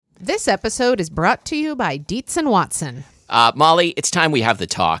This episode is brought to you by Dietz and Watson. Molly, it's time we have the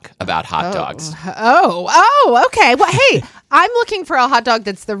talk about hot dogs. Oh, okay. Well, hey, I'm looking for a hot dog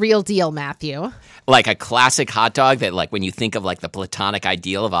that's the real deal, Matthew. Like a classic hot dog that, like, when you think of, like, the platonic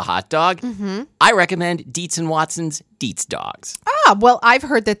ideal of a hot dog, I recommend Dietz and Watson's Dietz Dogs. Well, I've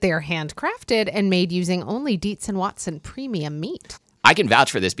heard that they're handcrafted and made using only Dietz and Watson premium meat. I can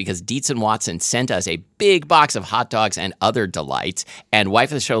vouch for this because Dietz and Watson sent us a big box of hot dogs and other delights. And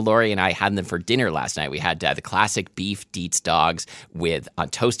wife of the show, Lori, and I had them for dinner last night. We had the classic beef Dietz dogs with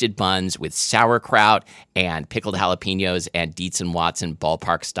toasted buns with sauerkraut and pickled jalapenos and Dietz and Watson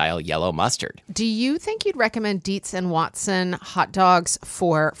ballpark-style yellow mustard. Do you think you'd recommend Dietz and Watson hot dogs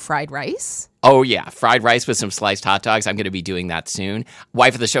for fried rice? Oh, yeah. Fried rice with some sliced hot dogs. I'm going to be doing that soon.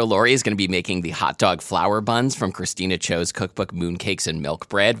 Wife of the show, Lori, is going to be making the hot dog flour buns from Christina Cho's cookbook, Mooncakes and Milk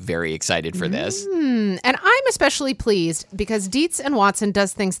Bread. Very excited for this. And I'm especially pleased because Dietz and Watson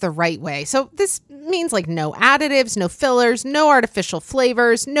does things the right way. So this means like no additives, no fillers, no artificial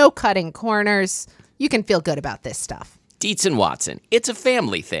flavors, no cutting corners. You can feel good about this stuff. Dietz and Watson. It's a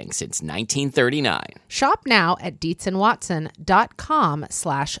family thing since 1939. Shop now at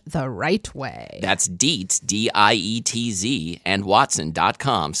dietzandwatson.com/the right way. That's Dietz, D-I-E-T-Z, and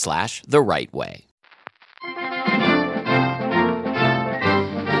Watson.com/the right way.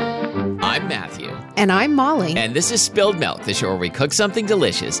 I'm Matthew. And I'm Molly. And this is Spilled Milk, the show where we cook something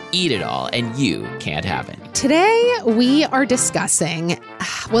delicious, eat it all, and you can't have it. Today, we are discussing,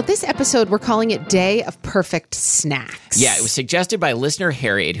 this episode, we're calling it Day of Perfect Snacks. Yeah, it was suggested by listener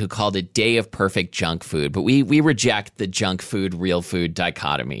Harriet, who called it Day of Perfect Junk Food, but we reject the junk food, real food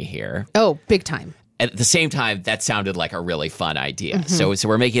dichotomy here. Oh, big time. At the same time, that sounded like a really fun idea. So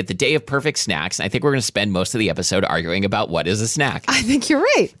we're making it the Day of Perfect Snacks. I think we're going to spend most of the episode arguing about what is a snack. I think you're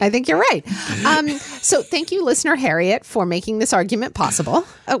right. So thank you, listener Harriet, for making this argument possible.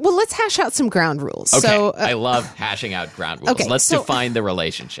 Let's hash out some ground rules. Okay, So, I love hashing out ground rules. Okay, Let's so- define the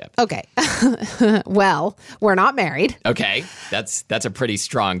relationship. Okay. Well, we're not married. Okay, that's a pretty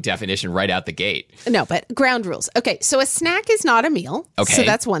strong definition right out the gate. No, but ground rules. Okay, so a snack is not a meal. Okay. So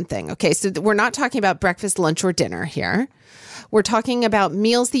that's one thing. Okay, so we're not talking about breakfast, lunch, or dinner here. We're talking about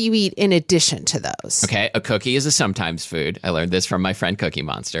meals that you eat in addition to those. Okay, a cookie is a sometimes food. I learned this from my friend Cookie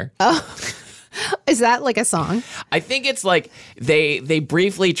Monster. Is that like a song? I think it's like they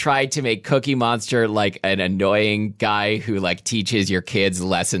briefly tried to make Cookie Monster like an annoying guy who like teaches your kids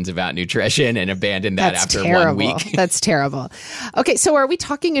lessons about nutrition and abandoned that after terrible. 1 week. That's terrible. Okay, so are we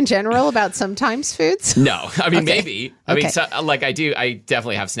talking in general about sometimes foods? No, I mean, Okay. maybe. I mean, so, like I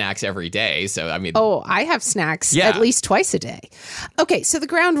definitely have snacks every day. So, I mean. Oh, I have snacks Yeah. at least twice a day. Okay, so the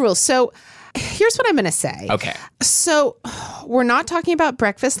ground rules. So here's what I'm going to say. Okay. So we're not talking about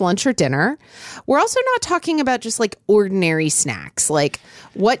breakfast, lunch, or dinner. We're also not talking about just like ordinary snacks, like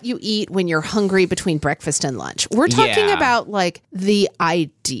what you eat when you're hungry between breakfast and lunch. We're talking Yeah. about like the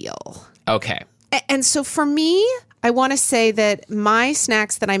ideal. Okay. And so for me, I want to say that my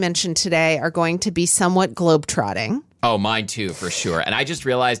snacks that I mentioned today are going to be somewhat globetrotting. Oh, mine too, for sure. And I just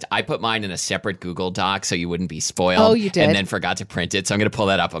realized I put mine in a separate Google Doc so you wouldn't be spoiled. Oh, you did? And then forgot to print it. So I'm going to pull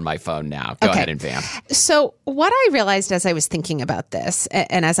that up on my phone now. Go Okay. ahead and vamp. So what I realized as I was thinking about this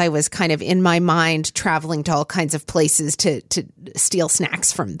and as I was kind of in my mind traveling to all kinds of places to steal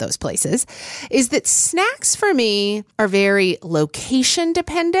snacks from those places is that snacks for me are very location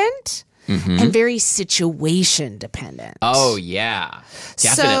dependent and very situation dependent. Oh, yeah.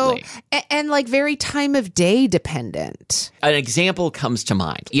 Definitely. So, and like very time of day dependent. An example comes to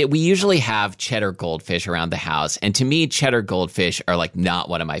mind. Yeah, we usually have cheddar goldfish around the house. And to me, cheddar goldfish are like not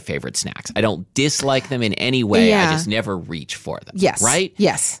one of my favorite snacks. I don't dislike them in any way. Yeah. I just never reach for them. Yes. Right?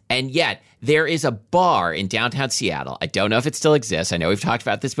 Yes. And yet, there is a bar in downtown Seattle. I don't know if it still exists. I know we've talked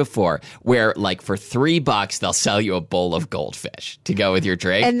about this before, where like for $3 they'll sell you a bowl of goldfish to go with your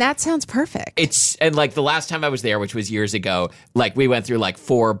drink. And that sounds perfect. And like the last time I was there, which was years ago, like we went through like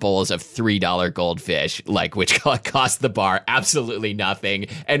 4 bowls of $3 goldfish, like which cost the bar absolutely nothing,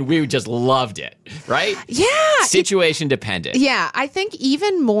 and we just loved it. Right? Yeah. Situation dependent. Yeah, I think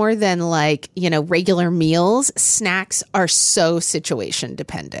even more than like, regular meals, snacks are so situation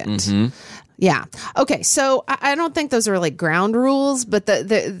dependent. Yeah. Okay. So I don't think those are like ground rules, but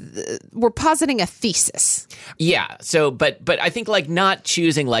we're positing a thesis. Yeah. So, but I think like not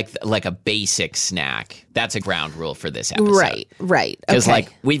choosing like a basic snack. That's a ground rule for this episode. Right. Because Okay.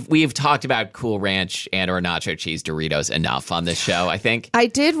 like we've talked about Cool Ranch and or nacho cheese Doritos enough on this show, I think. I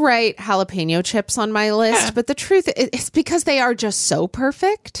did write jalapeno chips on my list, but the truth is because they are just so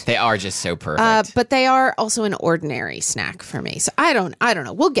perfect. They are just so perfect. But they are also an ordinary snack for me. So I don't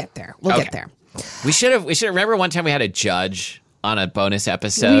know. We'll get there. We'll get there. We should have remember one time we had a judge on a bonus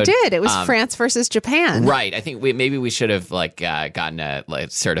episode. We did. It was France versus Japan. Right. I think maybe we should have gotten a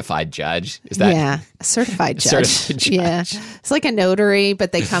certified judge. Is that a certified judge? Yeah, it's like a notary,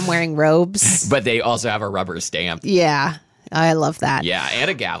 but they come wearing robes. But they also have a rubber stamp. Yeah. I love that. Yeah,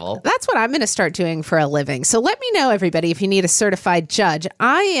 and a gavel. That's what I'm going to start doing for a living. So let me know, everybody, if you need a certified judge.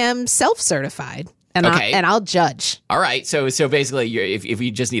 I am self-certified, and I'll judge. All right. So basically, if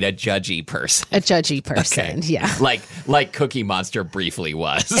you just need a judgy person. A judgy person, yeah. Like Cookie Monster briefly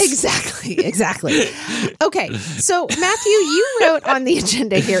was. Exactly. Okay, so Matthew, you wrote on the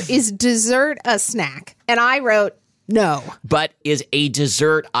agenda here, is dessert a snack? And I wrote, no. But is a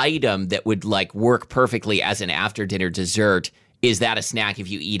dessert item that would work perfectly as an after dinner dessert, is that a snack if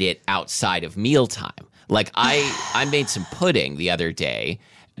you eat it outside of mealtime? I made some pudding the other day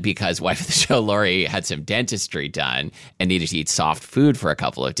because wife of the show, Lori, had some dentistry done and needed to eat soft food for a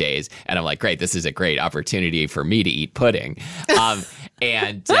couple of days. And I'm like, great, this is a great opportunity for me to eat pudding. I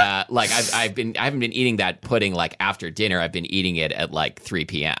haven't been eating that pudding after dinner. I've been eating it at 3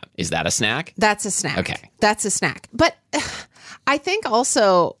 p.m. Is that a snack? That's a snack. Okay. That's a snack. But I think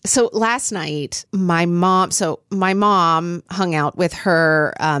also, so last night, my mom hung out with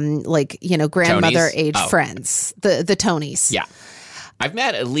her, grandmother age friends, the Tonys. Yeah. I've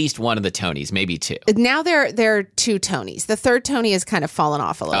met at least one of the Tonys, maybe two. Now there are two Tonys. The third Tony has kind of fallen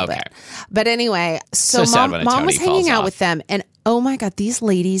off a little bit. But anyway, so mom was hanging out with them, and oh my God, these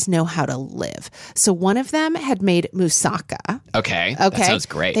ladies know how to live. So one of them had made moussaka. Okay. That sounds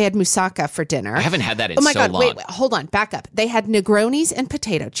great. They had moussaka for dinner. I haven't had that in so long. Oh my God, wait, hold on, back up. They had Negronis and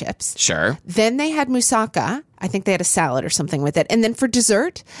potato chips. Sure. Then they had moussaka. I think they had a salad or something with it. And then for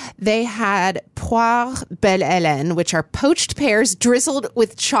dessert, they had poire belle Hélène, which are poached pears drizzled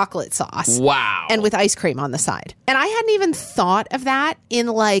with chocolate sauce. Wow. And with ice cream on the side. And I hadn't even thought of that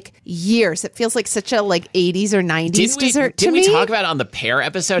in years. It feels like such a 80s or 90s dessert to me. Didn't we talk about on the pear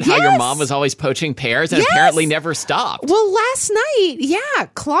episode how your mom was always poaching pears and apparently never stopped? Well, last night,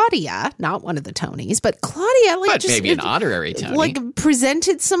 Claudia, not one of the Tonys, but Claudia, but maybe an honorary Tony,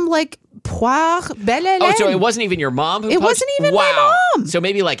 presented some poire belle Hélène. Oh, so it wasn't even your mom who poached? It wasn't even my mom. So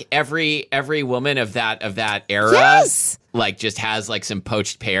maybe every woman of that era just has some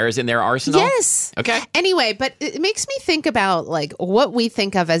poached pears in their arsenal? Yes. Okay. Anyway, but it makes me think about what we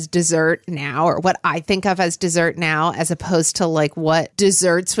think of as dessert now, or what I think of as dessert now, as opposed to what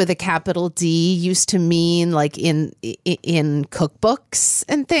desserts with a capital D used to mean in cookbooks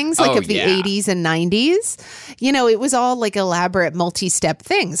and things the 80s and 90s. It was all elaborate multi-step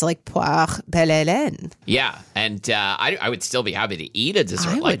things like poire belle Hélène. Yeah. And I would still be happy to eat a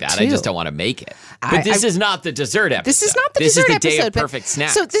dessert like that. Too. I just don't want to make it. But this is not the dessert episode. This is not the dessert episode. This is the day of perfect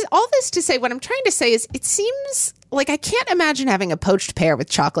snacks. So all this to say, what I'm trying to say is it seems I can't imagine having a poached pear with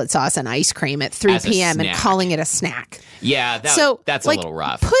chocolate sauce and ice cream at 3 p.m. and calling it a snack. Yeah, that's a little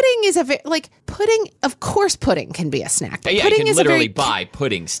rough. Pudding is pudding. Of course, pudding can be a snack. But pudding you can literally buy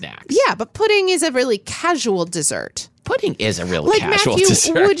pudding snacks. Yeah, but pudding is a really casual dessert. Pudding is a real casual Matthew,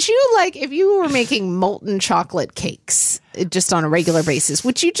 dessert. Would you if you were making molten chocolate cakes just on a regular basis,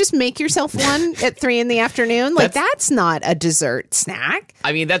 would you just make yourself one at 3 p.m? That's not a dessert snack.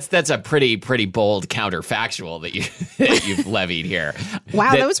 I mean, that's a pretty bold counterfactual that you've levied here.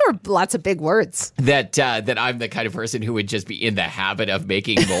 Wow, those were lots of big words. That I'm the kind of person who would just be in the habit of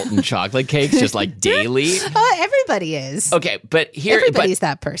making molten chocolate cakes just daily. Everybody is. Okay, but everybody's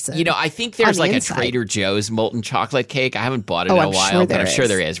that person. I think there's a Trader Joe's molten chocolate cake. I haven't bought it in a while, but I'm sure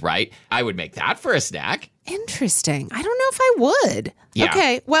there is, right? I would make that for a snack. Interesting. I don't know if I would. Yeah.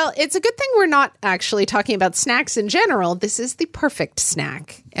 Okay. Well, it's a good thing we're not actually talking about snacks in general. This is the perfect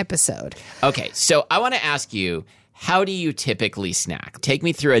snack episode. Okay. So I want to ask you, how do you typically snack? Take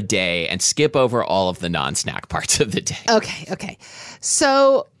me through a day and skip over all of the non-snack parts of the day. Okay.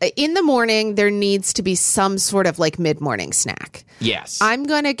 So in the morning, there needs to be some sort of mid-morning snack. Yes. I'm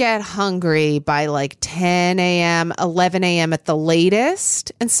going to get hungry by 10 a.m., 11 a.m. at the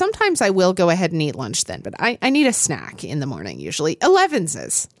latest. And sometimes I will go ahead and eat lunch then. But I need a snack in the morning usually.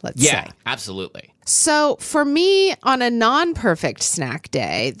 11's, let's say. Yeah, absolutely. So for me, on a non-perfect snack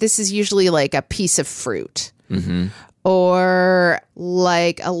day, this is usually a piece of fruit. Mm-hmm. Or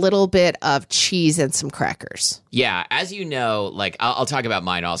a little bit of cheese and some crackers. Yeah, as you know, I'll talk about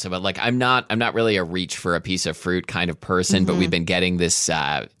mine also, but I'm not really a reach for a piece of fruit kind of person, but we've been getting this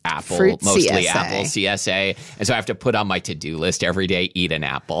apple, fruit mostly CSA. apple CSA, and so I have to put on my to-do list every day, eat an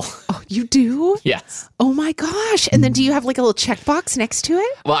apple. Oh, you do? Yes. Oh my gosh. And then do you have a little checkbox next to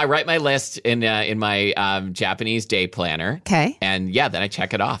it? Well, I write my list in my Japanese day planner. Okay. And then I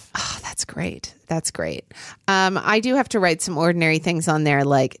check it off. Oh, that's great. That's great. I do have to write some ordinary things on there,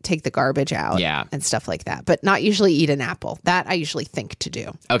 like take the garbage out and stuff like that, but not usually eat an apple. That I usually think to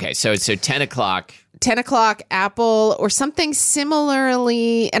do. Okay, so 10 o'clock. 10 o'clock, apple, or something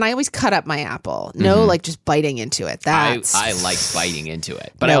similarly. And I always cut up my apple. No, like just biting into it. That's I like biting into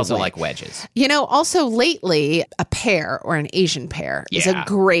it, but I also like wedges. Also lately, a pear or an Asian pear is a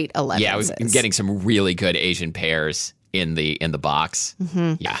great 11. Yeah, I'm getting some really good Asian pears in the box.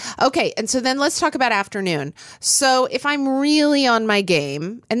 Yeah. Okay, and so then let's talk about afternoon. So if I'm really on my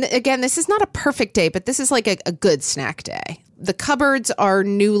game, and again, this is not a perfect day, but this is like a good snack day. The cupboards are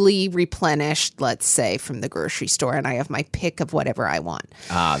newly replenished, let's say, from the grocery store, and I have my pick of whatever I want.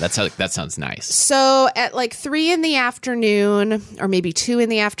 That sounds nice. So at like 3 in the afternoon, or maybe 2 in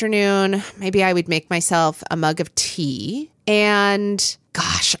the afternoon, maybe I would make myself a mug of tea. And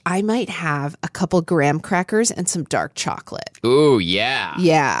gosh, I might have a couple graham crackers and some dark chocolate. Ooh, yeah.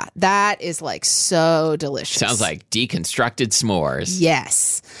 Yeah, that is like so delicious. Sounds like deconstructed s'mores.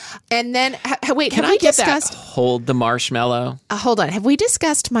 Yes. And then, wait, Can have I we get discussed? that? Hold the marshmallow. Hold on. Have we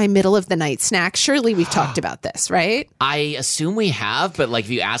discussed my middle of the night snack? Surely we've talked about this, right? I assume we have, but like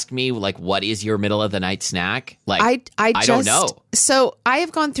if you ask me, like, what is your middle of the night snack? Like, I don't know. So I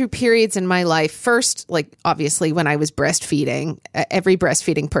have gone through periods in my life. First, like obviously when I was breastfeeding, every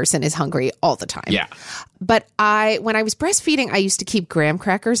breastfeeding person is hungry all the time. Yeah. But when I was breastfeeding, I used to keep graham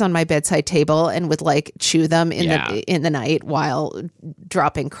crackers on my bedside table and would like chew them in the night while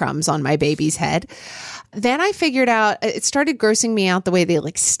dropping crumbs on my baby's head. Then I figured out it started grossing me out the way they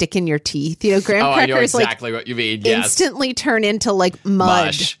like stick in your teeth. You know, graham crackers I know exactly what you mean. Yes. Instantly turn into like mud.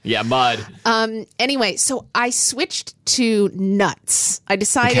 Mush. Yeah, mud. Anyway, so I switched to nuts. I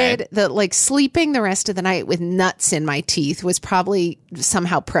decided that like sleeping the rest of the night with nuts in my teeth was probably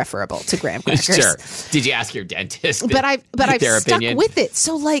somehow preferable to graham crackers. Sure. Did you ask your dentist? But I've stuck opinion? with it.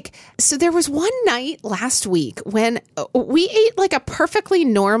 So there was one night last week when we ate like a perfectly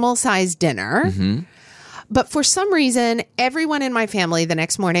normal sized dinner. Mm-hmm. But for some reason, everyone in my family the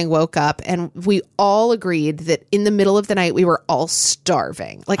next morning woke up and we all agreed that in the middle of the night, we were all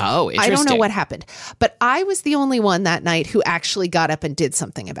starving. Like, I don't know what happened. But I was the only one that night who actually got up and did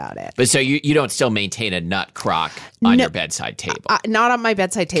something about it. But so you don't still maintain a nut crock on your bedside table? Not on my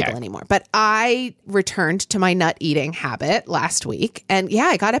bedside table anymore. But I returned to my nut eating habit last week. And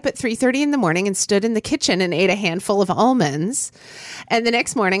I got up at 3:30 in the morning and stood in the kitchen and ate a handful of almonds. And the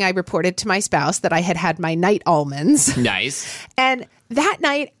next morning, I reported to my spouse that I had my night almonds. Nice. And that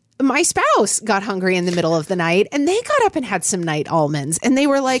night, my spouse got hungry in the middle of the night and they got up and had some night almonds. And they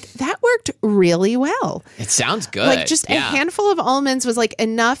were like, that worked really well. It sounds good. Like just a handful of almonds was like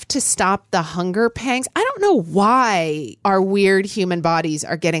enough to stop the hunger pangs. I don't know why our weird human bodies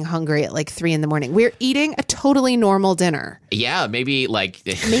are getting hungry at like 3 a.m. We're eating a totally normal dinner. Yeah, maybe like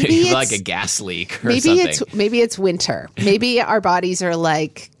a gas leak or something. Maybe it's winter. Maybe our bodies are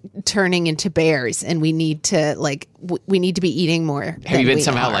like turning into bears and we need to be eating more. Have you been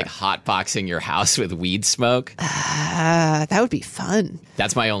somehow like hotboxing your house with weed smoke? That would be fun.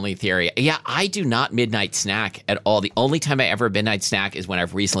 That's my only theory. Yeah, I do not midnight snack at all. The only time I ever midnight snack is when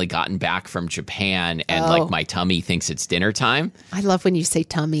I've recently gotten back from Japan and like my tummy thinks it's dinner time. I love when you say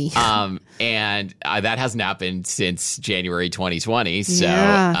tummy. And that hasn't happened since January 2020. So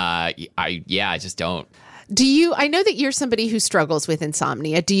I just don't. I know that you're somebody who struggles with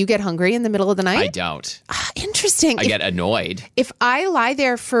insomnia. Do you get hungry in the middle of the night? I don't. Interesting. I get annoyed. If I lie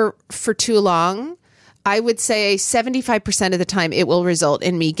there for too long, I would say 75% of the time it will result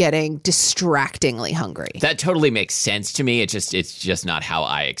in me getting distractingly hungry. That totally makes sense to me. It's just not how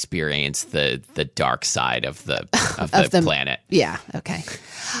I experience the dark side of the planet. Yeah. Okay.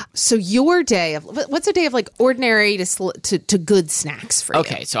 So your day what's a day of like ordinary to good snacks for you?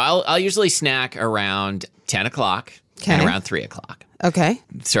 Okay. So I'll usually snack around 10 o'clock and around 3 o'clock. Okay.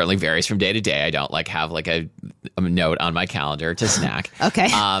 It certainly varies from day to day. I don't have like a note on my calendar to snack. Okay.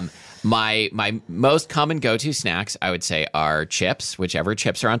 My most common go-to snacks, I would say, are chips, whichever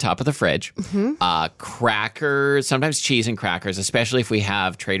chips are on top of the fridge. Mm-hmm. Crackers, sometimes cheese and crackers, especially if we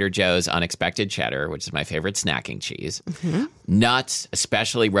have Trader Joe's Unexpected Cheddar, which is my favorite snacking cheese. Mm-hmm. Nuts,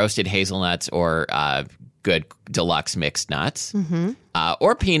 especially roasted hazelnuts or good deluxe mixed nuts. Mm-hmm.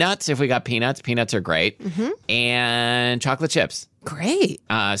 Or peanuts, if we got peanuts. Peanuts are great. Mm-hmm. And chocolate chips. Great.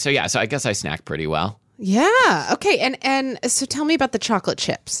 So I guess I snack pretty well. Yeah. Okay. And so tell me about the chocolate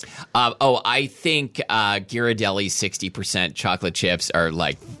chips. I think Ghirardelli's 60% chocolate chips are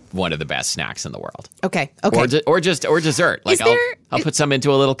like one of the best snacks in the world. Okay. Or dessert. Like I'll put some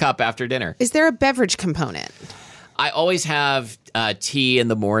into a little cup after dinner. Is there a beverage component? I always have tea in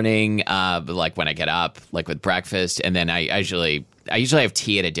the morning, like when I get up, like with breakfast, and then I usually have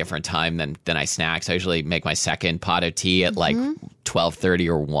tea at a different time than I snack. So I usually make my second pot of tea at like 12:30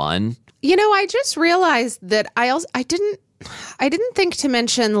 or 1. I just realized that I didn't think to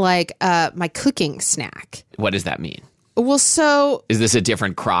mention like my cooking snack. What does that mean? Well, so is this a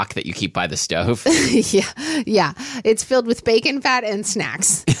different crock that you keep by the stove? yeah, it's filled with bacon fat and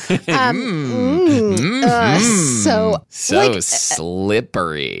snacks. So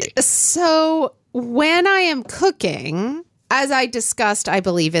slippery. So when I am cooking, as I discussed, I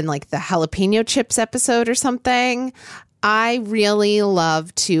believe in like the jalapeno chips episode or something, I really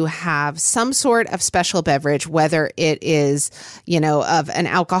love to have some sort of special beverage, whether it is, of an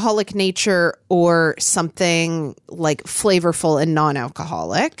alcoholic nature or something like flavorful and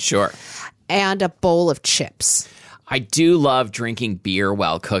non-alcoholic. Sure. And a bowl of chips. I do love drinking beer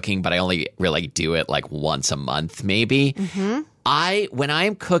while cooking, but I only really do it like once a month, maybe. Mm-hmm. When I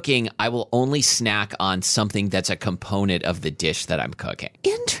am cooking, I will only snack on something that's a component of the dish that I'm cooking.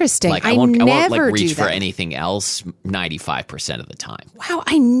 Interesting. Like I won't like reach for anything else 95% of the time. Wow,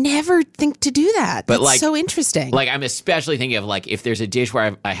 I never think to do that. But that's so interesting. Like I'm especially thinking of like if there's a dish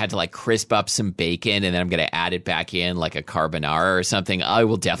where I had to like crisp up some bacon and then I'm going to add it back in like a carbonara or something, I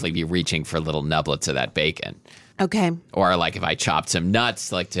will definitely be reaching for little nublets of that bacon. Okay. Or like if I chopped some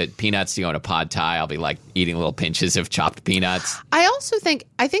nuts, like peanuts to go in a pad thai, I'll be like eating little pinches of chopped peanuts. I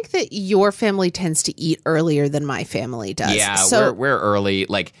think that your family tends to eat earlier than my family does. Yeah, so we're early.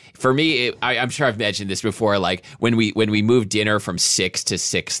 Like for me, I'm sure I've mentioned this before. Like when we moved dinner from 6 to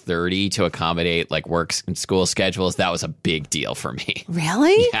 6:30 to accommodate like work and school schedules, that was a big deal for me.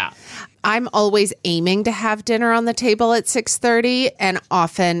 Really? Yeah. I'm always aiming to have dinner on the table at 6:30, and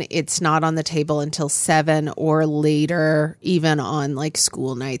often it's not on the table until 7 or later, even on like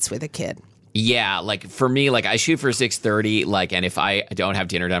school nights with a kid. Yeah, like for me, like I shoot for 6:30, like, and if I don't have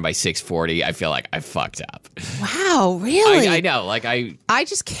dinner done by 6:40, I feel like I fucked up. Wow, really? I know, like I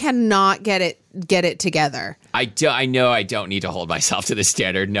just cannot get it together. I know I don't need to hold myself to the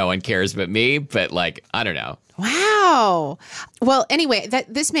standard. No one cares but me, but like I don't know. Wow. Well, anyway,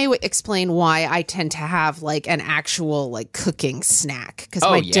 this may explain why I tend to have like an actual like cooking snack because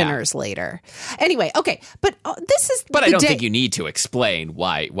my dinner's later. Anyway, okay, but this is. But I don't think you need to explain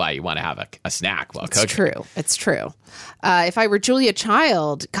why you want to have a snack while cooking. It's true. If I were Julia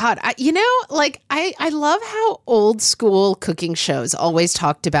Child, God, I love how old school cooking shows always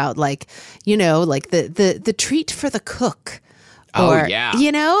talked about like the treat for the cook. Or,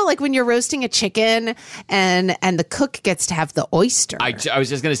 like when you're roasting a chicken and the cook gets to have the oyster. I was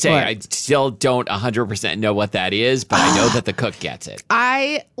just going to say, I still don't 100% know what that is, but I know that the cook gets it.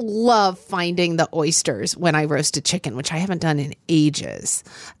 I love finding the oysters when I roast a chicken, which I haven't done in ages.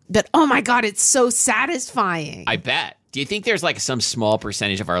 But, oh my God, it's so satisfying. I bet. Do you think there's like some small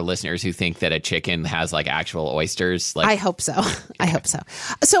percentage of our listeners who think that a chicken has like actual oysters? Like, I hope so. I hope so.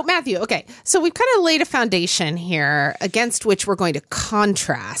 So Matthew, okay. So we've kind of laid a foundation here against which we're going to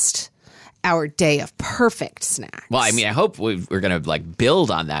contrast our day of perfect snacks. Well, I mean, I hope we're going to like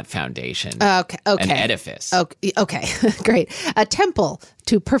build on that foundation. Okay. An edifice. Okay. Great. A temple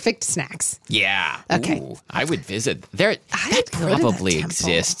to perfect snacks. Yeah. Okay. Ooh, I would visit there. That probably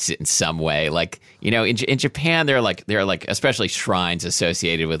exists in some way. Like, in Japan, there are like especially shrines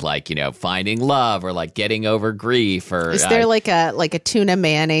associated with like, finding love or like getting over grief. Or is there like a tuna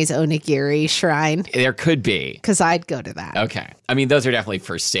mayonnaise onigiri shrine? There could be. Because I'd go to that. Okay. I mean, those are definitely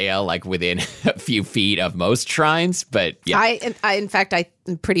for sale, like within a few feet of most shrines. But yeah. In fact,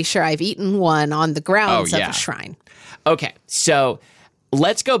 I'm pretty sure I've eaten one on the grounds of a shrine. Okay. So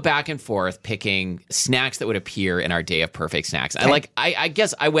let's go back and forth picking snacks that would appear in our day of perfect snacks. Okay. I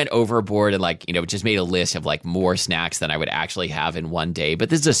guess I went overboard and just made a list of like more snacks than I would actually have in one day. But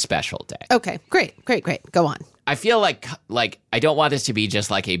this is a special day. Okay, great. Go on. I feel like I don't want this to be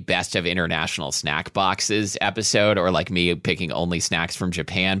just like a best of international snack boxes episode or like me picking only snacks from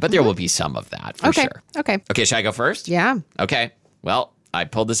Japan, but there will be some of that for sure. Okay. Should I go first? Yeah. Okay. Well, I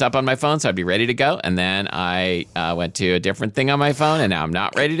pulled this up on my phone, so I'd be ready to go. And then I went to a different thing on my phone, and now I'm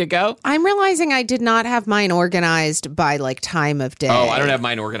not ready to go. I'm realizing I did not have mine organized by like time of day. Oh, I don't have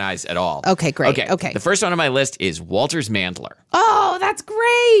mine organized at all. Okay, great. Okay. The first one on my list is Walter's Mandler. Oh, that's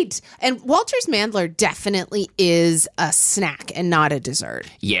great. And Walter's Mandler definitely is a snack and not a dessert.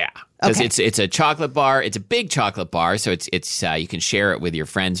 Yeah. Because it's a chocolate bar. It's a big chocolate bar, so it's you can share it with your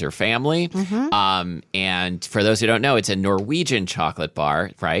friends or family. Mm-hmm. And for those who don't know, it's a Norwegian chocolate bar,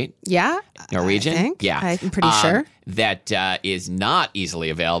 right? Yeah. Norwegian? I think. Yeah. I'm pretty sure. That is not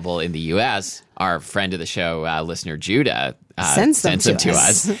easily available in the U.S. Our friend of the show, listener Judah, sends them to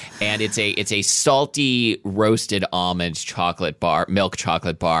us. And it's a salty roasted almond milk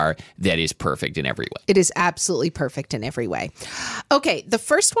chocolate bar that is perfect in every way. It is absolutely perfect in every way. Okay, the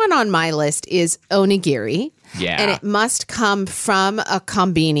first one on my list is onigiri. Yeah. And it must come from a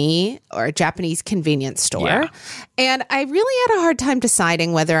kombini or a Japanese convenience store. Yeah. And I really had a hard time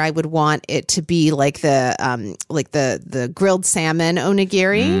deciding whether I would want it to be like the grilled salmon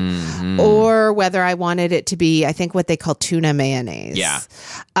onigiri or whether I wanted it to be, I think, what they call tuna mayonnaise. Yeah.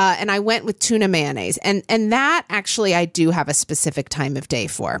 And I went with tuna mayonnaise. And that actually I do have a specific time of day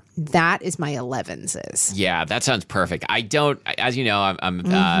for. That is my 11s. Yeah, that sounds perfect. I don't, as you know, I'm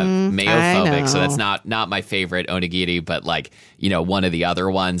mayophobic, so that's not my favorite onigiri, but one of the other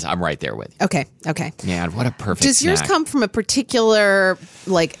ones, I'm right there with you. Okay. Yeah, what a perfect Does yours snack. come from a particular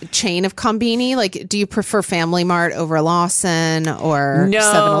chain of kombini? Like, do you prefer Family Mart over Lawson or No.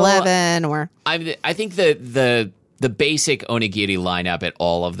 7-Eleven or? I think the basic onigiri lineup at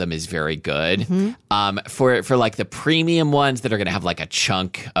all of them is very good. For like the premium ones that are going to have like a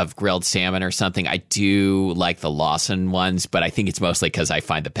chunk of grilled salmon or something, I do like the Lawson ones, but I think it's mostly because I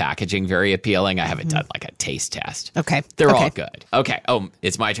find the packaging very appealing. I haven't done like a taste test. Okay. They're all good. Okay. Oh,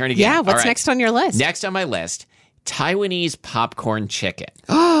 it's my turn again. Yeah. What's All right. next on your list? Next on my list, Taiwanese popcorn chicken.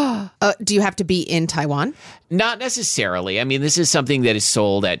 Do you have to be in Taiwan? Not necessarily. I mean, this is something that is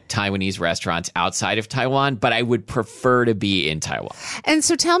sold at Taiwanese restaurants outside of Taiwan, but I would prefer to be in Taiwan. And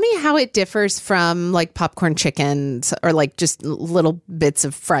so tell me how it differs from like popcorn chickens or like just little bits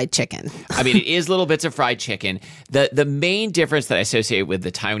of fried chicken. I mean, it is little bits of fried chicken. The main difference that I associate with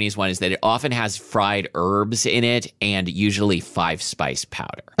the Taiwanese one is that it often has fried herbs in it and usually 5-spice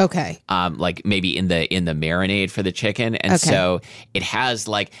powder. Okay. Like maybe in the marinade for the chicken. And so it has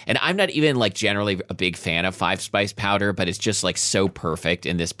and I'm not even generally a big fan of 5-spice powder, but it's just so perfect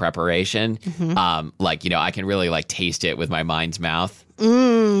in this preparation. I can really taste it with my mind's mouth.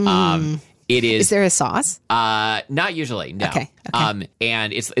 It is. Is there a sauce? Not usually, no. Okay.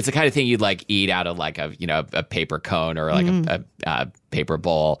 And it's the kind of thing you'd eat out of a paper cone or a paper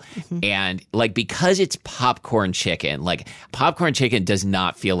bowl. And because it's popcorn chicken does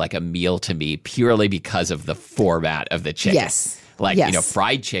not feel like a meal to me purely because of the format of the chicken. Yes.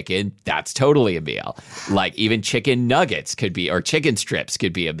 Fried chicken, that's totally a meal. Even chicken nuggets could be, or chicken strips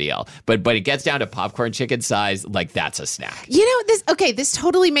could be a meal. But it gets down to popcorn chicken size, that's a snack. This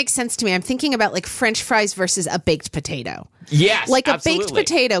totally makes sense to me. I'm thinking about French fries versus a baked potato. Yes, a absolutely. baked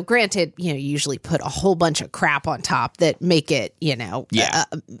potato, granted, you usually put a whole bunch of crap on top that make it,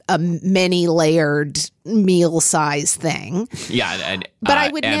 a many layered meal size thing. Yeah, but I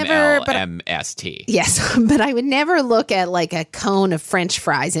would never MST. Yes, but I would never look at a cone of French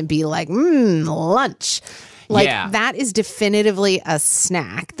fries and be like, lunch. That is definitively a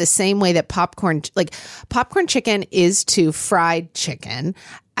snack. The same way that popcorn chicken is to fried chicken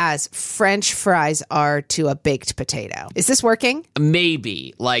as French fries are to a baked potato. Is this working?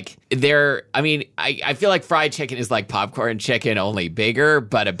 Maybe. I feel like fried chicken is like popcorn chicken, only bigger,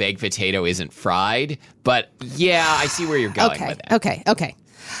 but a baked potato isn't fried. But yeah, I see where you're going with it. Okay.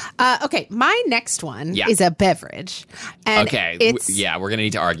 My next one is a beverage. And we're going to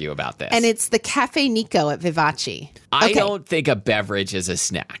need to argue about this. And it's the Cafe Nico at Vivace. I don't think a beverage is a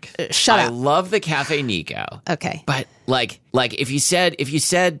snack. Shut up. I love the Cafe Nico. Okay. But if you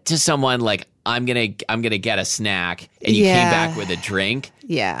said to someone I'm gonna get a snack and you came back with a drink,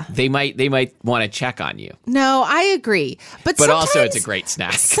 they might want to check on you. No, I agree. But also it's a great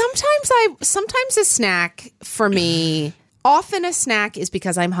snack. Sometimes a snack for me. Often a snack is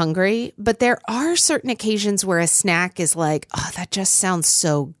because I'm hungry, but there are certain occasions where a snack is that just sounds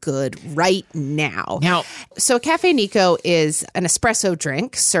so good right now. So Cafe Nico is an espresso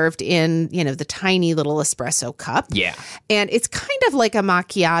drink served in, the tiny little espresso cup. Yeah. And it's kind of like a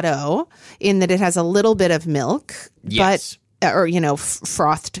macchiato in that it has a little bit of milk. Yes.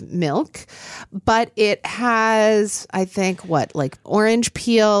 Frothed milk, but it has, I think, orange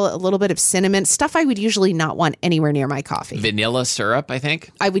peel, a little bit of cinnamon, stuff I would usually not want anywhere near my coffee. Vanilla syrup, I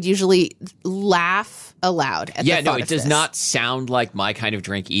think. I would usually laugh aloud at the thought it does not sound like my kind of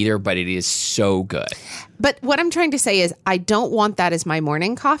drink either, but it is so good. But what I'm trying to say is I don't want that as my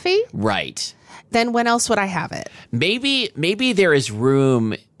morning coffee. Right. Then when else would I have it? Maybe there is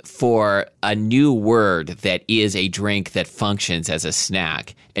room for a new word that is a drink that functions as a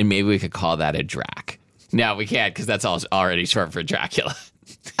snack, and maybe we could call that a drac. No, we can't because that's already short for Dracula.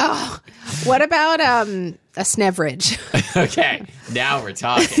 Oh, what about a sneverage? Okay, now we're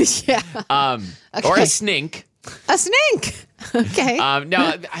talking. Yeah. Or a snink. A snink. Okay.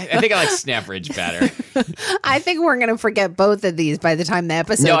 No, I think I like Sneverage better. I think we're going to forget both of these by the time the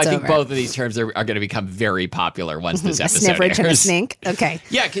episode's No, I think over. both of these terms are going to become very popular once this A episode sneverage and a airs. snink. Okay.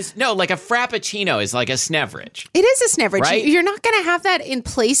 Yeah, because like a Frappuccino is like a Sneverage. It is a sneverage. Right? You're not going to have that in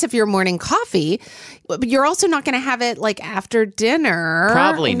place of your morning coffee, but you're also not going to have it like after dinner.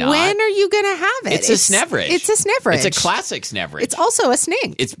 Probably not. When are you going to have it? It's a Sneverage. It's a sneverage. It's a classic Sneverage. It's also a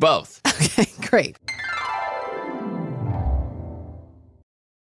snink. It's both. Okay, great.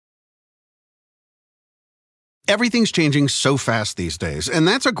 Everything's changing so fast these days, and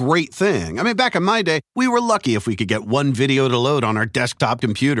that's a great thing. I mean, back in my day, we were lucky if we could get one video to load on our desktop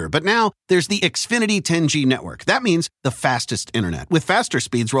computer. But now, there's the Xfinity 10G network. That means the fastest internet, with faster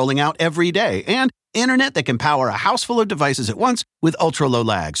speeds rolling out every day, and internet that can power a house full of devices at once with ultra-low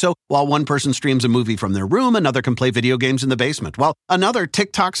lag. So while one person streams a movie from their room, another can play video games in the basement, while another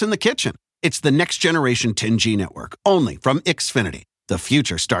TikToks in the kitchen. It's the next generation 10G network, only from Xfinity. The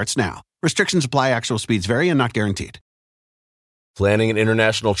future starts now. Restrictions apply. Actual speeds vary and not guaranteed. Planning an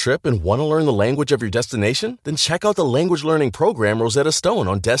international trip and want to learn the language of your destination? Then check out the language learning program Rosetta Stone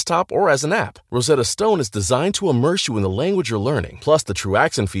on desktop or as an app. Rosetta Stone is designed to immerse you in the language you're learning. Plus, the True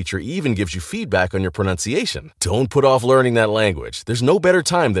Accent feature even gives you feedback on your pronunciation. Don't put off learning that language. There's no better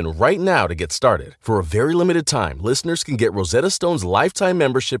time than right now to get started. For a very limited time, listeners can get Rosetta Stone's lifetime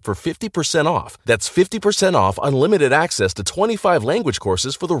membership for 50% off. That's 50% off unlimited access to 25 language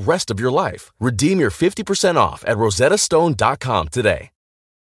courses for the rest of your life. Redeem your 50% off at rosettastone.com today.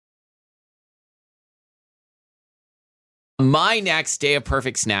 My next Day of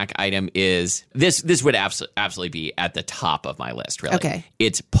Perfect snack item is this would absolutely be at the top of my list, really. Okay.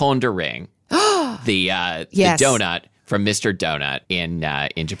 It's Pondering, the Yes. donut from Mr. Donut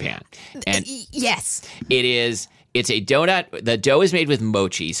in Japan. And Yes. it's a donut. The dough is made with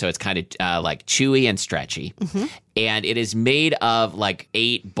mochi, so it's kind of like chewy and stretchy. Mm-hmm. And it is made of like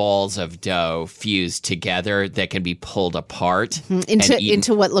 8 balls of dough fused together that can be pulled apart and eaten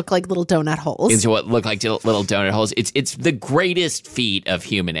Into what look like little donut holes. into what look like little donut holes. It's the greatest feat of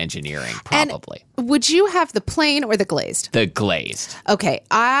human engineering, probably. And would you have the plain or the glazed? The glazed. Okay,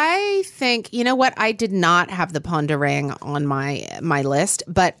 I think, you know what? I did not have the ponderang on my list,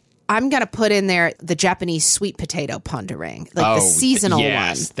 but I'm going to put in there the Japanese sweet potato ponderang, like the seasonal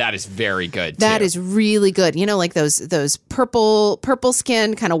yes, one. that is very good, That too. is really good. You know, like those purple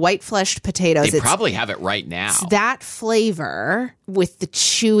skinned, kind of white fleshed potatoes. They probably have it right now. It's that flavor with the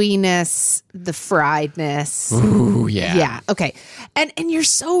chewiness, the friedness. Ooh, yeah. Yeah. Okay. And you're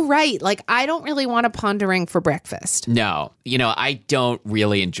so right. Like, I don't really want a pondering for breakfast. No, I don't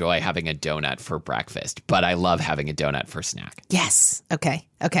really enjoy having a donut for breakfast, but I love having a donut for snack. Yes. Okay.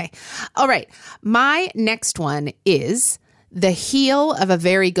 All right. My next one is the heel of a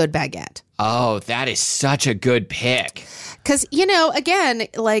very good baguette. Oh, that is such a good pick. Because, again,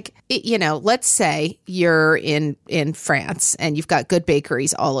 like, let's say you're in France and you've got good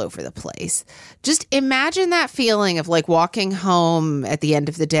bakeries all over the place. Just imagine that feeling of like walking home at the end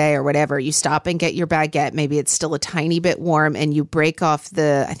of the day or whatever. You stop and get your baguette. Maybe it's still a tiny bit warm and you break off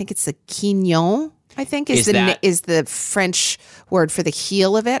I think it's the quignon. I think is the French word for the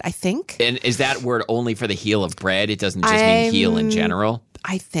heel of it, I think. And is that word only for the heel of bread? It doesn't just mean heel in general?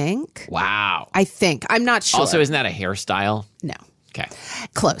 I think. Wow. I'm not sure. Also, isn't that a hairstyle? No. Okay.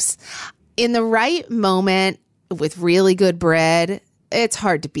 Close. In the right moment with really good bread, it's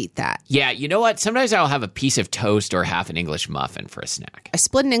hard to beat that. Yeah, you know what? Sometimes I'll have a piece of toast or half an English muffin for a snack. I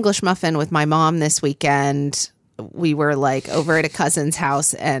split an English muffin with my mom this weekend. We were like over at a cousin's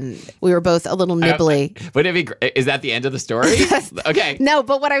house and we were both a little nibbly. Is that the end of the story? Okay. No,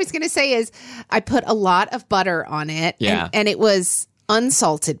 but what I was going to say is I put a lot of butter on it. Yeah. And it was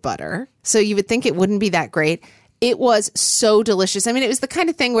unsalted butter. So you would think it wouldn't be that great. It was so delicious. I mean, it was the kind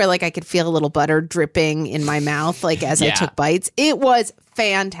of thing where like I could feel a little butter dripping in my mouth, like as I took bites. It was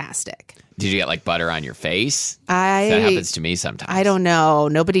fantastic. Did you get like butter on your face? That happens to me sometimes. I don't know.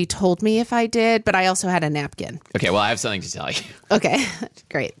 Nobody told me if I did, but I also had a napkin. Okay, well, I have something to tell you. Okay,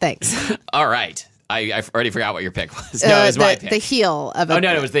 great. Thanks. All right. I already forgot what your pick was. No, it was my pick. The heel of a... Oh,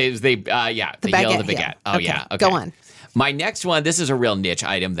 no, it was the heel of the baguette. Heel. Oh, yeah. Okay. Go on. My next one, this is a real niche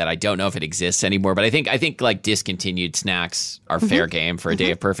item that I don't know if it exists anymore, but I think like discontinued snacks are fair game for a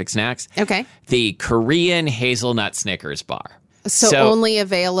Day of Perfect snacks. Okay. The Korean hazelnut Snickers bar. So only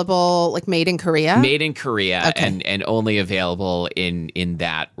available, like made in Korea? Made in Korea Okay. and only available in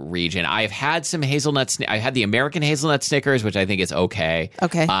that region. I've had some I had the American hazelnut Snickers, which I think is okay.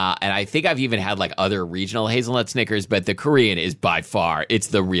 Okay. And I think I've even had like other regional hazelnut Snickers, but the Korean is by far, it's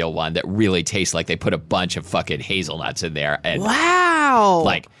the real one that really tastes like they put a bunch of fucking hazelnuts in there. And Wow.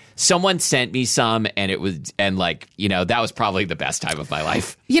 like Someone sent me some, and that was probably the best time of my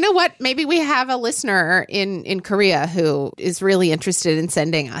life. You know what? Maybe we have a listener in Korea who is really interested in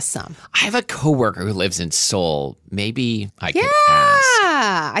sending us some. I have a coworker who lives in Seoul. Maybe I could ask.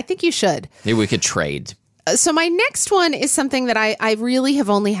 Yeah, I think you should. Maybe we could trade. So my next one is something that I really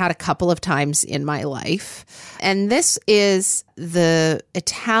have only had a couple of times in my life. And this is the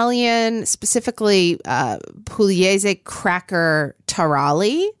Italian, specifically Pugliese cracker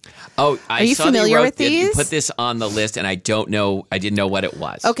taralli. Oh, Are you familiar with these? You put this on the list, and I didn't know what it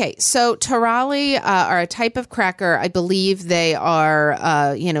was. Okay, so taralli are a type of cracker. I believe they are,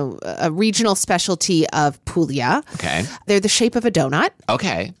 a regional specialty of Puglia. Okay. They're the shape of a donut.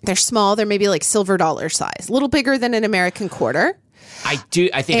 Okay. They're small. They're maybe like silver dollar size, a little bigger than an American quarter. I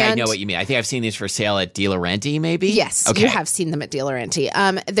think I know what you mean. I think I've seen these for sale at De Laurenti, maybe? Yes, okay. You have seen them at De Laurenti.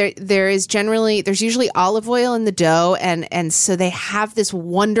 There's usually olive oil in the dough, and so they have this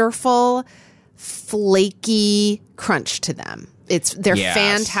wonderful, flaky crunch to them. They're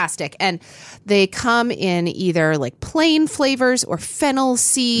fantastic, and they come in either like plain flavors or fennel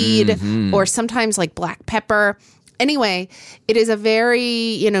seed, or sometimes like black pepper. Anyway, it is a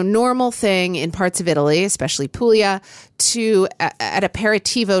very, normal thing in parts of Italy, especially Puglia, to, at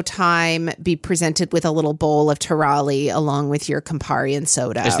aperitivo time, be presented with a little bowl of taralli along with your Campari and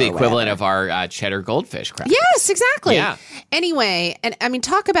soda. It's the equivalent of our cheddar goldfish crackers. Yes, exactly. Yeah. Anyway, and I mean,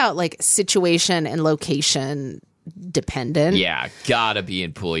 talk about like situation and location dependent. Yeah, gotta be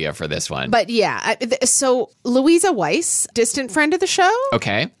in Puglia for this one. But yeah, so Louisa Weiss, distant friend of the show.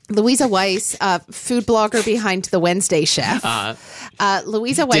 Okay. Louisa Weiss, food blogger behind the Wednesday Chef.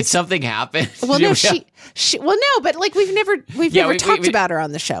 Louisa Weiss. Did something happen? Well, no, but like we've never talked about her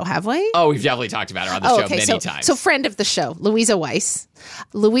on the show, have we? Oh, we've definitely talked about her on the show many times. So friend of the show, Louisa Weiss.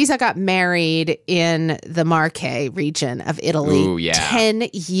 Louisa got married in the Marche region of Italy 10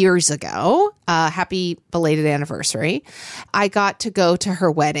 years ago. Happy belated anniversary. I got to go to her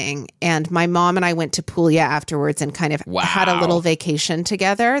wedding, and my mom and I went to Puglia afterwards and kind of had a little vacation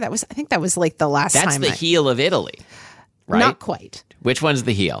together. I think that was like the last time. That's the heel of Italy, right? Not quite. Which one's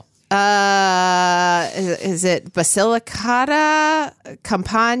the heel? Is it Basilicata,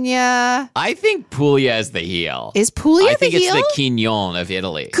 Campania? I think Puglia is the heel. Is Puglia the heel? I think it's the Quignon of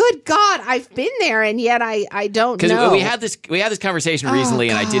Italy. Good God, I've been there, and yet I don't know. Because we had this conversation recently,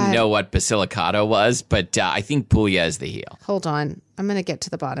 and I didn't know what Basilicata was, but I think Puglia is the heel. Hold on, I'm going to get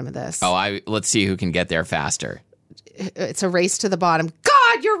to the bottom of this. Let's see who can get there faster. It's a race to the bottom.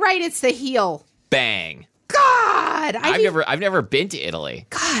 God, you're right. It's the heel. Bang. God, I've never been to Italy.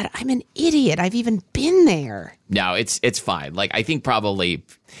 God, I'm an idiot. I've even been there. No, it's fine. Like, I think probably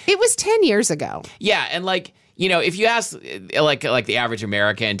it was 10 years ago. Yeah, and like, if you ask like the average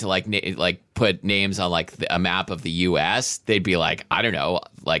American to like put names on like a map of the U.S., they'd be like, I don't know,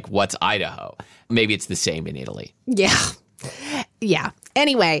 like what's Idaho? Maybe it's the same in Italy. Yeah.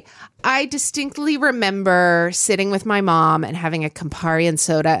 Anyway, I distinctly remember sitting with my mom and having a Campari and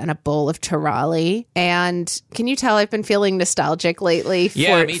soda and a bowl of taralli. And can you tell I've been feeling nostalgic lately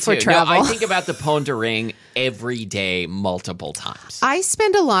for travel? No, I think about the Pont de Ring every day, multiple times. I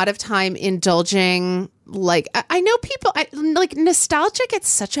spend a lot of time indulging. Like, I know people, nostalgia gets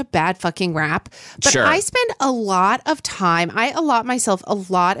such a bad fucking rap, but sure. I spend a lot of time, I allot myself a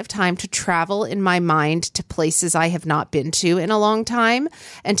lot of time to travel in my mind to places I have not been to in a long time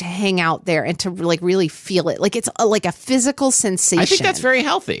and to hang out there and to like really feel it. Like it's like a physical sensation. I think that's very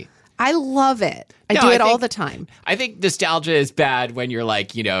healthy. I love it. I do it all the time. I think nostalgia is bad when you're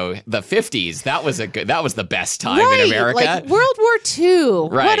like, the 50s. That was the best time in America. Like World War II.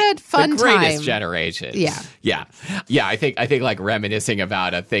 Right. What a fun time. The greatest generation. Yeah. Yeah. I think like reminiscing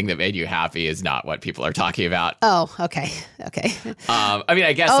about a thing that made you happy is not what people are talking about. Oh, okay. I mean,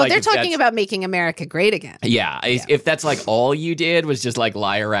 I guess. Oh, they're talking about making America great again. Yeah. If that's like all you did was just like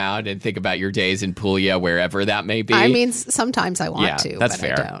lie around and think about your days in Puglia, wherever that may be. I mean, sometimes I want to, that's but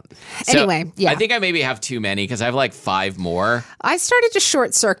fair. I don't. Anyway, I think I maybe have too many because I have like 5 more. I started to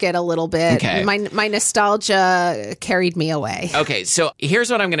short circuit a little bit. Okay. My nostalgia carried me away. Okay, so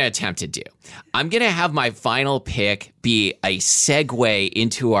here's what I'm going to attempt to do. I'm going to have my final pick be a segue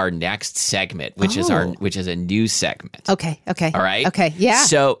into our next segment, which is a new segment. Okay. All right? Okay, yeah.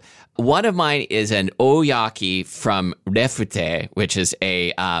 So one of mine is an oyaki from Refute, which is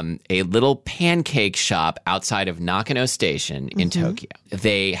a little pancake shop outside of Nakano Station in Tokyo.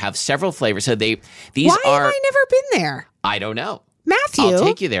 They have several flavors. So Why have I never been there? I don't know. Matthew. I'll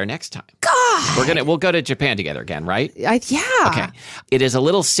take you there next time. God. We'll go to Japan together again, right? Yeah. Okay. It is a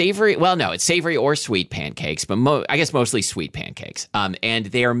little savory. Well, no, it's savory or sweet pancakes, but I guess mostly sweet pancakes. And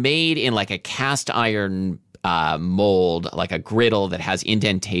they are made in like a cast iron mold, like a griddle that has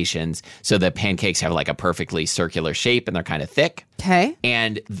indentations, so the pancakes have like a perfectly circular shape and they're kind of thick. Okay.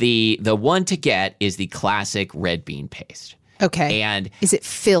 And the one to get is the classic red bean paste. Okay. And is it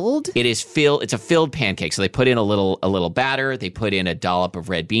filled? it is filled. It's a filled pancake. So they put in a little batter. They put in a dollop of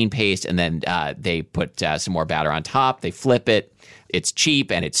red bean paste, and then they put some more batter on top. They flip it. It's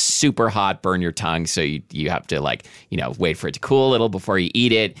cheap and it's super hot. Burn your tongue, so you have to wait for it to cool a little before you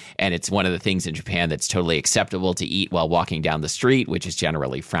eat it. And it's one of the things in Japan that's totally acceptable to eat while walking down the street, which is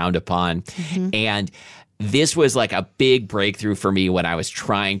generally frowned upon. And this was like a big breakthrough for me when I was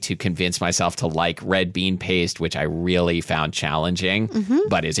trying to convince myself to like red bean paste, which I really found challenging,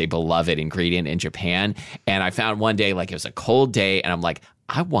 but is a beloved ingredient in Japan. And I found one day, like it was a cold day, and I'm like,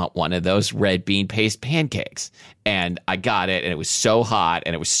 I want one of those red bean paste pancakes. And I got it, and it was so hot,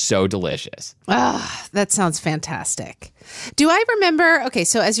 and it was so delicious. Ah, that sounds fantastic. Do I remember? Okay,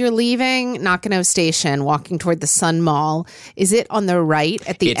 so as you're leaving Nakano Station, walking toward the Sun Mall, is it on the right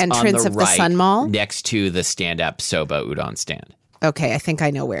at the entrance of the Sun Mall? Next to the stand-up soba udon stand. Okay, I think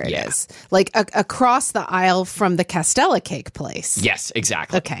I know where it is. Like across the aisle from the Castella cake place. Yes,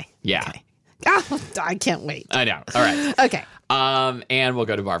 exactly. Okay. Yeah. Okay. Oh, I can't wait. I know. All right. Okay. And we'll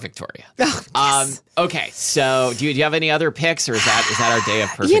go to Bar Victoria. Oh, yes. Okay. So, do you have any other picks, or is that our day of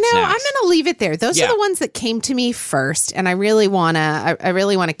perfect snacks? I'm going to leave it there. Those are the ones that came to me first, and I really want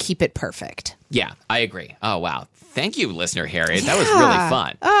to keep it perfect. Yeah, I agree. Oh wow, thank you, listener Harriet. That was really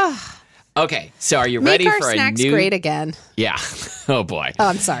fun. Okay, so are you ready Make for our a snacks new? great again. Yeah. Oh boy. Oh,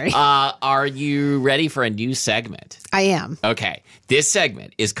 I'm sorry. Are you ready for a new segment? I am. Okay, this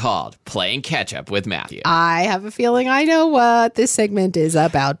segment is called Playing Catch Up with Matthew. I have a feeling I know what this segment is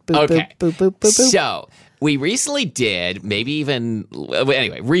about. Boop, Okay. boop, boop, boop, boop, boop. So we recently did, an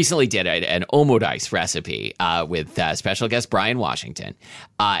omurice recipe with special guest Brian Washington.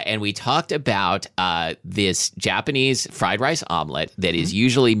 And we talked about this Japanese fried rice omelet that is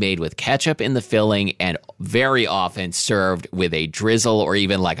usually made with ketchup in the filling and very often served with a drizzle or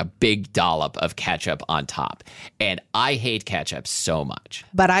even like a big dollop of ketchup on top. And I hate ketchup so much.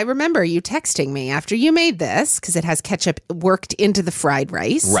 But I remember you texting me after you made this, because it has ketchup worked into the fried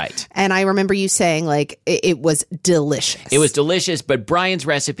rice. Right. And I remember you saying, like, it was delicious. It was delicious, but Brian's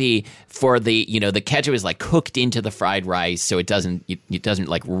recipe for the ketchup is like cooked into the fried rice, so it doesn't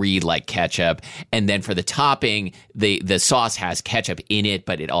like read like ketchup. And then for the topping, the sauce has ketchup in it,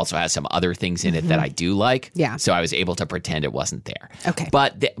 but it also has some other things in it that I do like. Yeah. So I was able to pretend it wasn't there. Okay.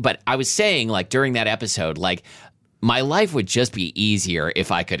 But I was saying, like, during that episode, like, my life would just be easier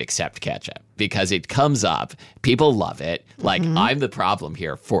if I could accept ketchup, because it comes up. People love it. Like, I'm the problem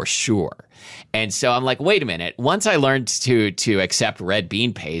here for sure. And so I'm like, wait a minute. Once I learned to accept red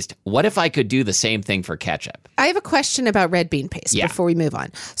bean paste, what if I could do the same thing for ketchup? I have a question about red bean paste Yeah. before we move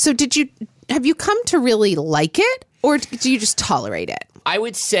on. So have you come to really like it, or do you just tolerate it? I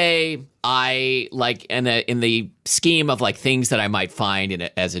would say I like, in the scheme of like things that I might find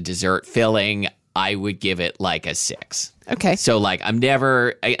as a dessert filling, I would give it like a 6. Okay. So like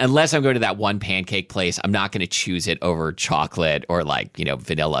unless I'm going to that one pancake place, I'm not going to choose it over chocolate or like,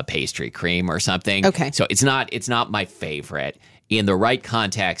 vanilla pastry cream or something. Okay. So it's not my favorite. In the right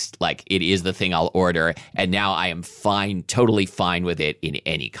context, like, it is the thing I'll order, and now I am totally fine with it in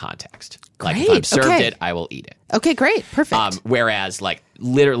any context. Like, if Great. I'm served Okay. it, I will eat it. Okay, great. Perfect. Whereas, like,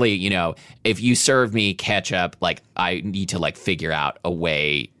 literally, if you serve me ketchup, like, I need to like figure out a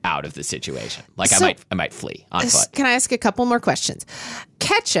way out of the situation. Like, So- I might flee on foot. Can I ask a couple more questions?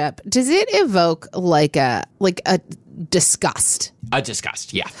 Ketchup, does it evoke like a disgust? A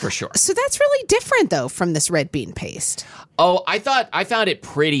disgust, yeah, for sure. So that's really different, though, from this red bean paste. Oh, I found it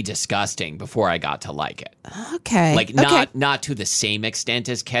pretty disgusting before I got to like it. Okay. Like, not to the same extent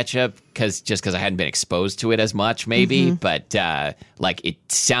as ketchup, because I hadn't been exposed to it as much, maybe. But like, it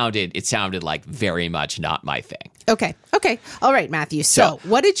sounded like very much not my thing. Okay. All right, Matthew. So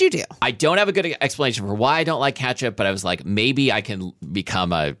what did you do? I don't have a good explanation for why I don't like ketchup, but I was like, maybe I can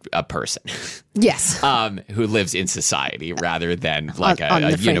become a person Yes. who lives in society rather than like On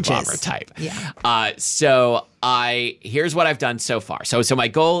a the fringes. Unabomber type. Yeah. So here's what I've done so far. So my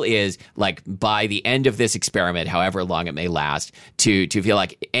goal is, like, by the end of this experiment, however long it may last, to feel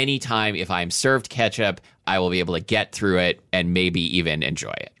like anytime if I'm served ketchup, I will be able to get through it and maybe even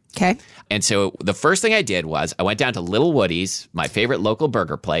enjoy it. Okay. And so the first thing I did was I went down to Little Woody's, my favorite local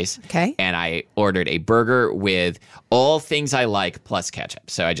burger place. Okay. And I ordered a burger with all things I like plus ketchup.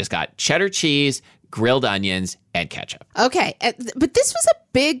 So I just got cheddar cheese, grilled onions, and ketchup. Okay. But this was a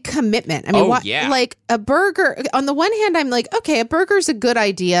big commitment. I mean, yeah. Like a burger, on the one hand, I'm like, okay, a burger's a good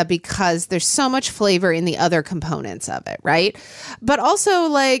idea because there's so much flavor in the other components of it, right? But also,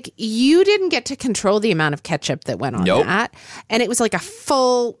 like, you didn't get to control the amount of ketchup that went on that. And it was like a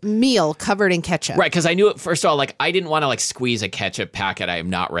full meal covered in ketchup. Right, because I knew, first of all, like, I didn't want to, like, squeeze a ketchup packet. I am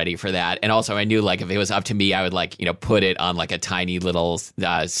not ready for that. And also, I knew, like, if it was up to me, I would, like, put it on, like, a tiny little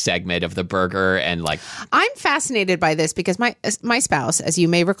segment of the burger and, like... I'm fascinated by this because my spouse, as you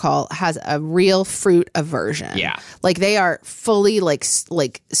may recall, has a real fruit aversion. Yeah. Like, they are fully, like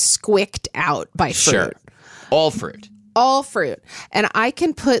squicked out by fruit. Sure. All fruit. All fruit. And I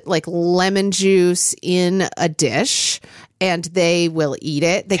can put, like, lemon juice in a dish and they will eat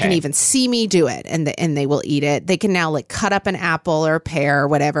it. They can even see me do it and they will eat it. They can now, like, cut up an apple or a pear or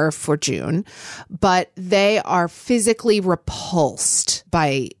whatever for June, but they are physically repulsed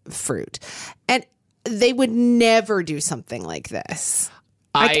by fruit. And they would never do something like this.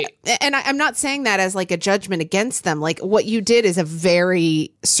 I'm not saying that as, like, a judgment against them. Like, what you did is a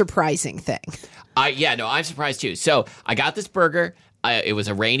very surprising thing. I'm surprised too. So I got this burger. It was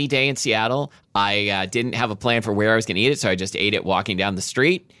a rainy day in Seattle. I didn't have a plan for where I was going to eat it, so I just ate it walking down the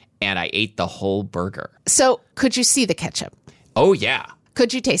street, and I ate the whole burger. So could you see the ketchup? Oh, yeah.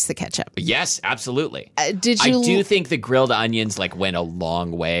 Could you taste the ketchup? Yes, absolutely. I do think the grilled onions, like, went a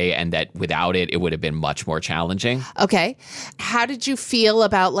long way, and that without it would have been much more challenging. Okay. How did you feel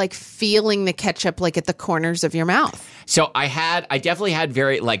about, like, feeling the ketchup, like, at the corners of your mouth? So I definitely had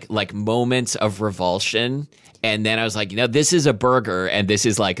very like moments of revulsion. And then I was like, this is a burger, and this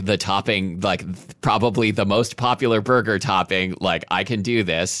is, like, the topping, like, probably the most popular burger topping. Like, I can do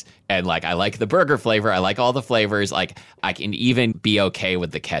this. And, like, I like the burger flavor. I like all the flavors. Like, I can even be okay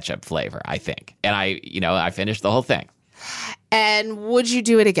with the ketchup flavor, I think. And I finished the whole thing. And would you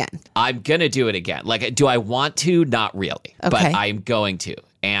do it again? I'm going to do it again. Like, do I want to? Not really. Okay. But I'm going to.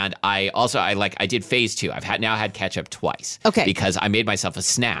 And I did phase 2. I've now had ketchup twice. Okay. Because I made myself a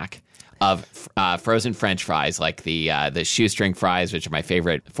snack of frozen French fries, like the shoestring fries, which are my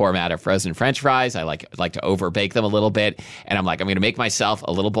favorite format of frozen French fries. I like to overbake them a little bit. And I'm going to make myself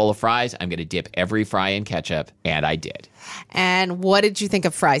a little bowl of fries. I'm going to dip every fry in ketchup. And I did. And what did you think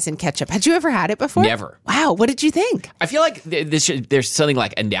of fries in ketchup? Had you ever had it before? Never. Wow. What did you think? I feel like there's something,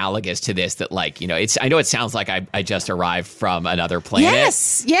 like, analogous to this that, like, I know it sounds like I just arrived from another planet.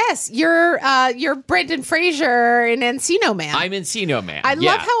 Yes. You're Brendan Fraser in Encino Man. I'm Encino Man. I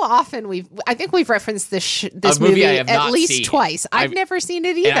love how often I think we've referenced this movie I have at not least seen. twice. I've never seen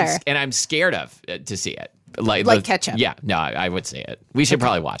it either. And I'm scared to see it. Like ketchup. Yeah, no, I would see it. We should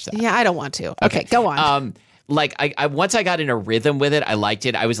probably watch that. Yeah, I don't want to. Okay, go on. I once I got in a rhythm with it, I liked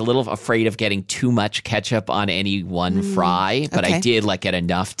it. I was a little afraid of getting too much ketchup on any one fry, but I did, like, get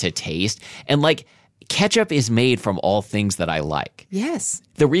enough to taste. And, like, ketchup is made from all things that I like. Yes.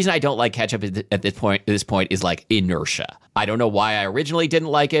 The reason I don't like ketchup at this point is, like, inertia. I don't know why I originally didn't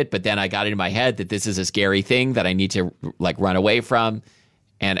like it, but then I got it in my head that this is a scary thing that I need to, like, run away from.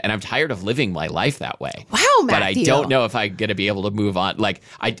 And I'm tired of living my life that way. Wow, Matthew. But I don't know if I'm going to be able to move on. Like,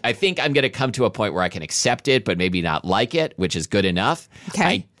 I think I'm going to come to a point where I can accept it, but maybe not like it, which is good enough.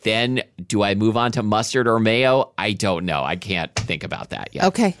 Okay. Then do I move on to mustard or mayo? I don't know. I can't think about that yet.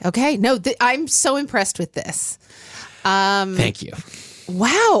 Okay. No, I'm so impressed with this. Thank you.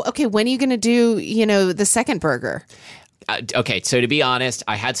 Wow. Okay, when are you going to do, the second burger? Okay, so to be honest,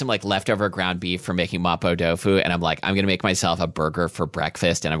 I had some, like, leftover ground beef from making mapo tofu, and I'm like, I'm going to make myself a burger for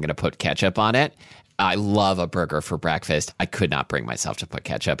breakfast, and I'm going to put ketchup on it. I love a burger for breakfast. I could not bring myself to put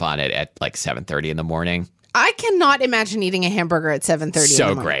ketchup on it at, like, 7:30 in the morning. I cannot imagine eating a hamburger at 7:30 in the morning.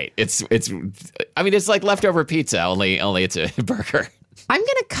 So great. It's like leftover pizza, only it's a burger. I'm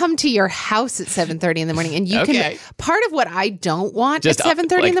going to come to your house at 7:30 in the morning, and you can. Part of what I don't want just at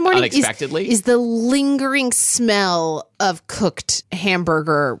 7:30 in the morning is the lingering smell of cooked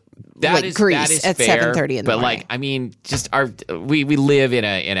hamburger grease at 7:30 in the morning. But, like, I mean, we live in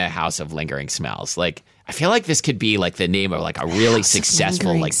a house of lingering smells. Like, I feel like this could be, like, the name of, like, a really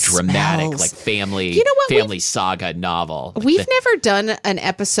successful, like, dramatic, smells. like, family saga novel. We've never done an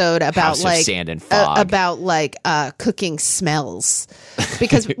episode about House of Sand and Fog. cooking smells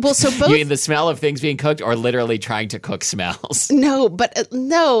because so both. You mean the smell of things being cooked, or literally trying to cook smells? No, but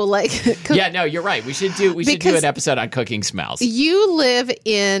Yeah, no, you're right. We should do an episode on cooking smells. You live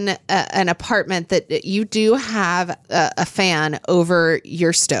in an apartment that you do have a fan over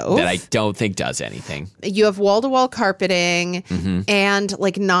your stove that I don't think does anything. You have wall-to-wall carpeting and,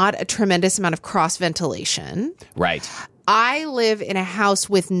 like, not a tremendous amount of cross ventilation. Right. I live in a house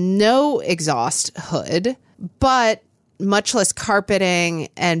with no exhaust hood, but much less carpeting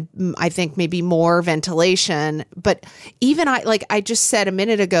and I think maybe more ventilation. But even I just said a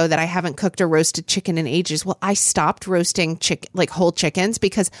minute ago that I haven't cooked a roasted chicken in ages. Well, I stopped roasting whole chickens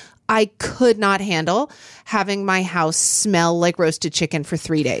because I could not handle having my house smell like roasted chicken for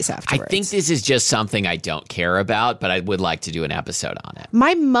 3 days afterwards. I think this is just something I don't care about, but I would like to do an episode on it.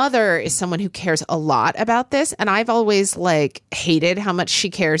 My mother is someone who cares a lot about this, and I've always hated how much she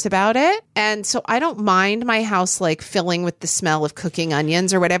cares about it. And so I don't mind my house filling with the smell of cooking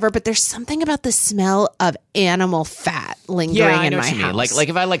onions or whatever, but there's something about the smell of animal fat lingering in my house. Like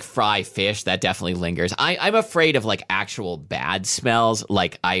if I fry fish, that definitely lingers. I'm afraid of actual bad smells.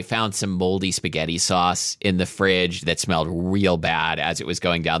 I found some moldy spaghetti sauce in the fridge that smelled real bad as it was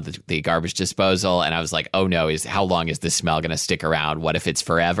going down the garbage disposal, and I was like, oh no, how long is this smell going to stick around? What if it's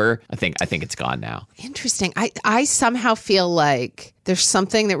forever? I think it's gone now. Interesting. I somehow feel like there's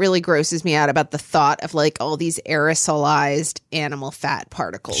something that really grosses me out about the thought of all these aerosolized animal fat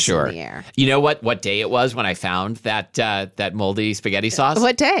particles in the air. You know what day it was when I found that moldy spaghetti sauce?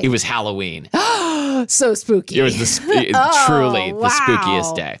 What day? It was Halloween. So spooky. It was truly the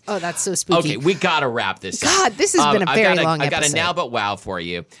spookiest day. Oh, that's so spooky. Okay, we got to wrap this up. God, this has been a very long episode. I got a now but wow for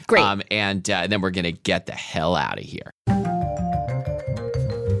you. Great. And then we're going to get the hell out of here.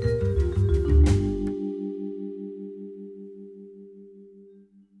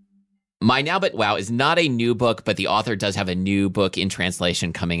 My Now But Wow is not a new book, but the author does have a new book in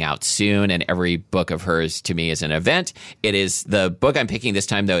translation coming out soon, and every book of hers to me is an event. It is the book I'm picking this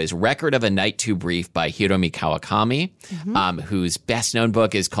time, though, is Record of a Night Too Brief by Hiromi Kawakami, whose best-known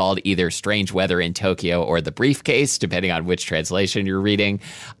book is called either Strange Weather in Tokyo or The Briefcase, depending on which translation you're reading.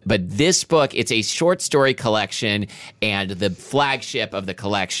 But this book, it's a short story collection, and the flagship of the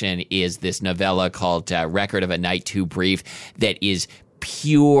collection is this novella called Record of a Night Too Brief that is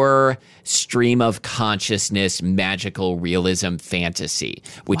pure stream of consciousness, magical realism fantasy,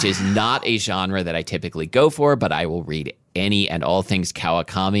 which is not a genre that I typically go for, but I will read any and all things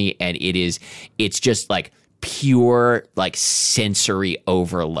Kawakami, and it's just pure sensory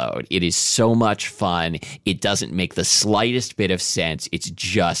overload. It is so much fun. It doesn't make the slightest bit of sense. It's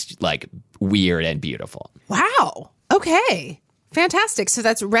just weird and beautiful. Wow. Okay. Fantastic. So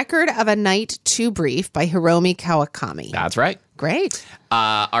that's Record of a Night Too Brief by Hiromi Kawakami. That's right. Great.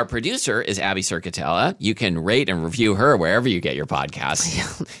 Our producer is Abby Circatella. You can rate and review her wherever you get your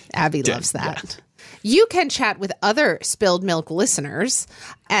podcasts. Abby loves that. Yeah. You can chat with other Spilled Milk listeners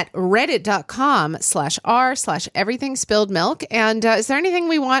at reddit.com/r/everything spilled milk. And is there anything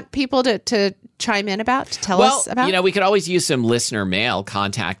we want people to chime in about, to tell us about? We could always use some listener mail,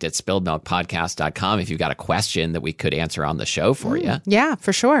 contact@spilledmilkpodcast.com if you've got a question that we could answer on the show for you. Yeah,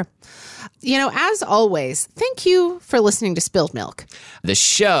 for sure. As always, thank you for listening to Spilled Milk, the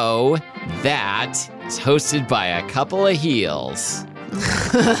show that is hosted by a couple of heels.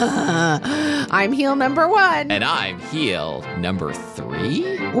 I'm heel number 1. And I'm heel number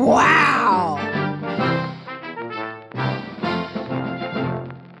 3. Wow.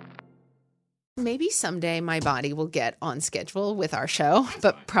 Maybe someday my body will get on schedule with our show,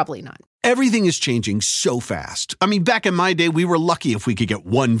 but probably not. Everything is changing so fast. I mean, back in my day, we were lucky if we could get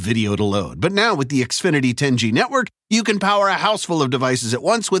one video to load. But now with the Xfinity 10G network, you can power a house full of devices at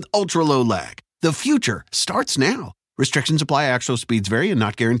once with ultra-low lag. The future starts now. Restrictions apply. Actual speeds vary and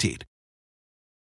not guaranteed.